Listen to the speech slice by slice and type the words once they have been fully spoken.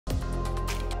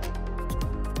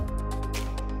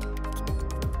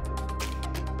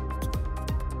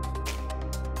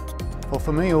Well,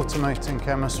 for me, automating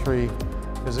chemistry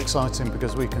is exciting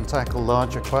because we can tackle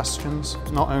larger questions,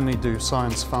 not only do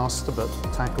science faster, but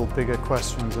tackle bigger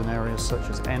questions in areas such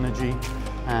as energy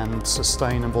and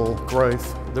sustainable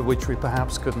growth, which we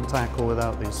perhaps couldn't tackle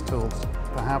without these tools.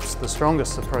 Perhaps the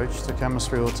strongest approach to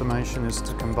chemistry automation is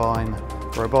to combine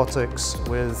robotics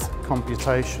with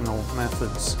computational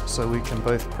methods, so we can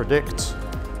both predict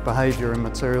behavior in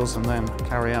materials and then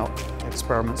carry out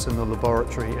experiments in the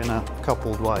laboratory in a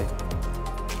coupled way.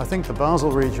 I think the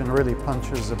Basel region really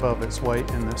punches above its weight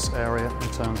in this area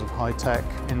in terms of high-tech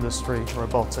industry,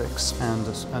 robotics,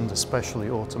 and especially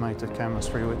automated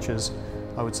chemistry, which is,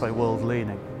 I would say,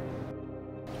 world-leading.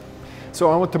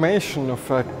 So automation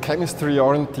of chemistry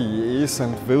R&D is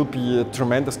and will be a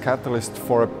tremendous catalyst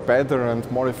for a better and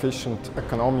more efficient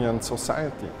economy and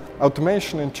society.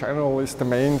 Automation in general is the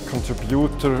main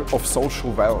contributor of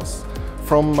social wealth.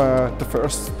 From the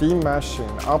first steam machine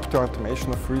up to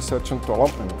automation of research and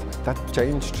development, that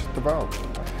changed the world.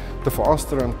 The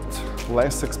faster and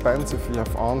less expensive we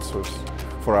have answers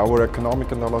for our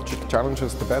economic and logic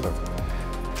challenges, the better.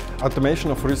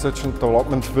 Automation of research and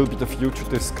development will be the future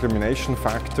discrimination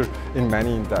factor in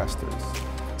many industries.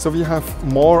 So we have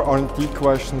more R&D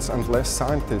questions and less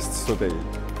scientists today.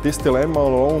 This dilemma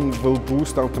alone will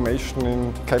boost automation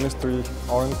in chemistry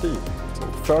R&D.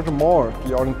 Furthermore,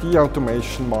 the R&D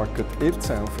automation market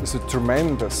itself is a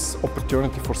tremendous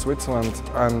opportunity for Switzerland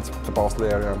and the Basel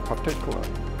area in particular.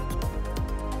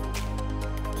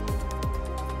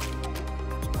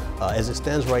 As it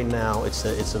stands right now, it's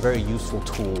a very useful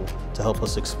tool to help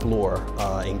us explore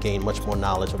and gain much more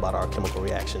knowledge about our chemical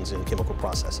reactions and chemical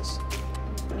processes.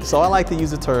 So I like to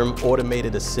use the term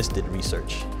automated assisted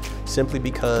research, simply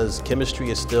because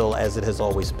chemistry is still as it has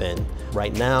always been.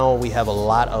 Right now we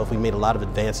made a lot of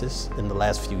advances in the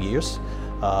last few years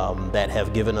that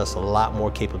have given us a lot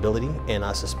more capability, and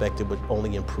I suspect it would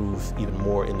only improve even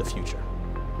more in the future.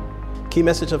 Key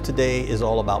message of today is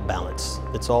all about balance.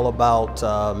 It's all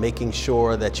about making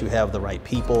sure that you have the right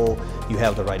people, you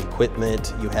have the right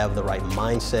equipment, you have the right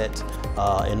mindset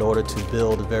in order to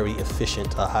build a very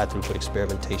efficient high-throughput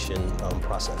experimentation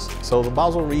process. So the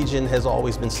Basel region has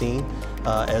always been seen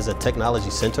as a technology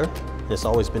center. It's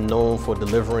always been known for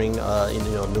delivering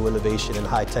new innovation and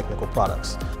high technical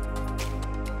products.